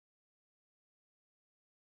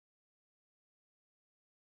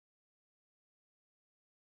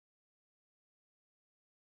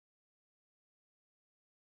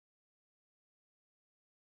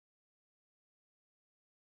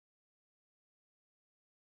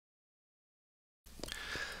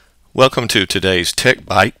Welcome to today's Tech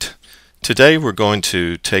Bite. Today we're going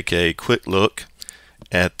to take a quick look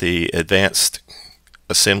at the Advanced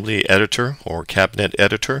Assembly Editor or Cabinet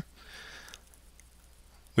Editor.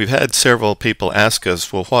 We've had several people ask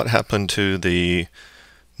us, well, what happened to the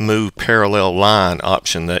Move Parallel Line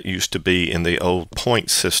option that used to be in the old point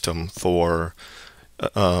system for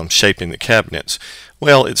shaping the cabinets?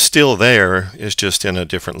 Well, it's still there, it's just in a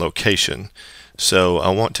different location. So I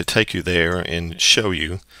want to take you there and show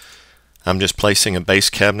you. I'm just placing a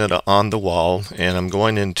base cabinet on the wall, and I'm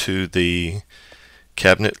going into the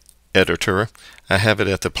cabinet editor. I have it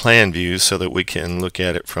at the plan view so that we can look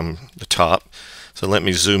at it from the top. So let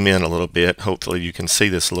me zoom in a little bit. Hopefully you can see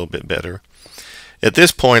this a little bit better. At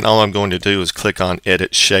this point, all I'm going to do is click on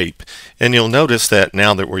Edit Shape, and you'll notice that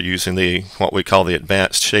now that we're using what we call the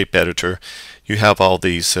Advanced Shape Editor, you have all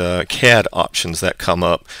these CAD options that come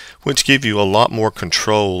up, which give you a lot more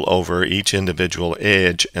control over each individual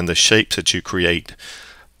edge and the shapes that you create,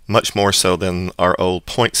 much more so than our old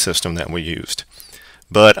point system that we used.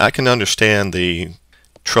 But I can understand the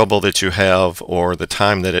trouble that you have or the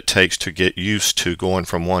time that it takes to get used to going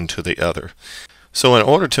from one to the other. So in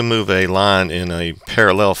order to move a line in a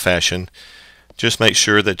parallel fashion, just make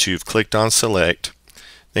sure that you've clicked on Select,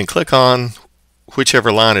 then click on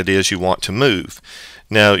whichever line it is you want to move.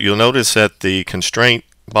 Now you'll notice that the constraint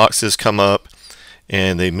boxes come up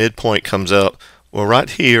and the midpoint comes up. Well, right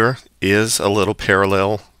here is a little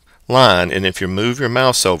parallel line, and if you move your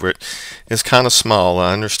mouse over it, it's kind of small,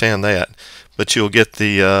 I understand that, but you'll get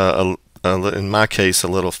the in my case a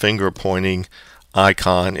little finger pointing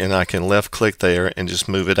icon, and I can left click there and just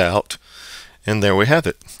move it out, and there we have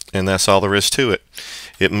it. And that's all there is to it.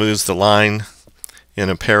 It moves the line in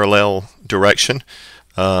a parallel direction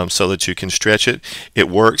so that you can stretch it. It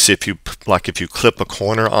works if you clip a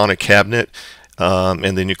corner on a cabinet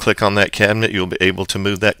and then you click on that cabinet, you'll be able to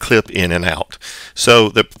move that clip in and out. So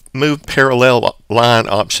the move parallel line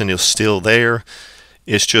option is still there,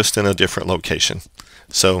 it's just in a different location.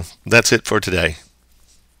 So that's it for today.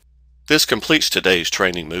 This completes today's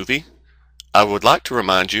training movie. I would like to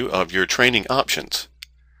remind you of your training options.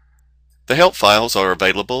 The help files are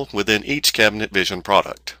available within each Cabinet Vision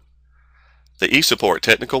product. The eSupport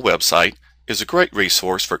technical website is a great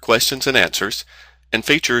resource for questions and answers and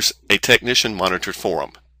features a technician monitored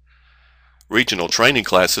forum. Regional training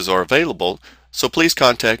classes are available, so please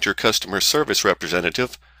contact your customer service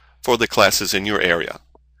representative for the classes in your area.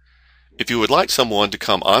 If you would like someone to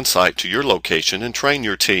come on-site to your location and train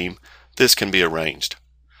your team, this can be arranged.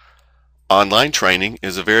 Online training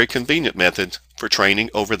is a very convenient method for training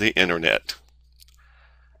over the internet.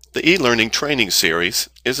 The e-learning training series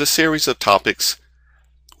is a series of topics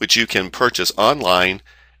which you can purchase online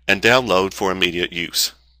and download for immediate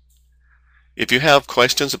use. If you have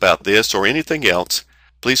questions about this or anything else,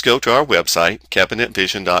 please go to our website,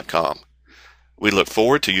 cabinetvision.com. We look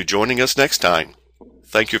forward to you joining us next time.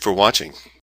 Thank you for watching.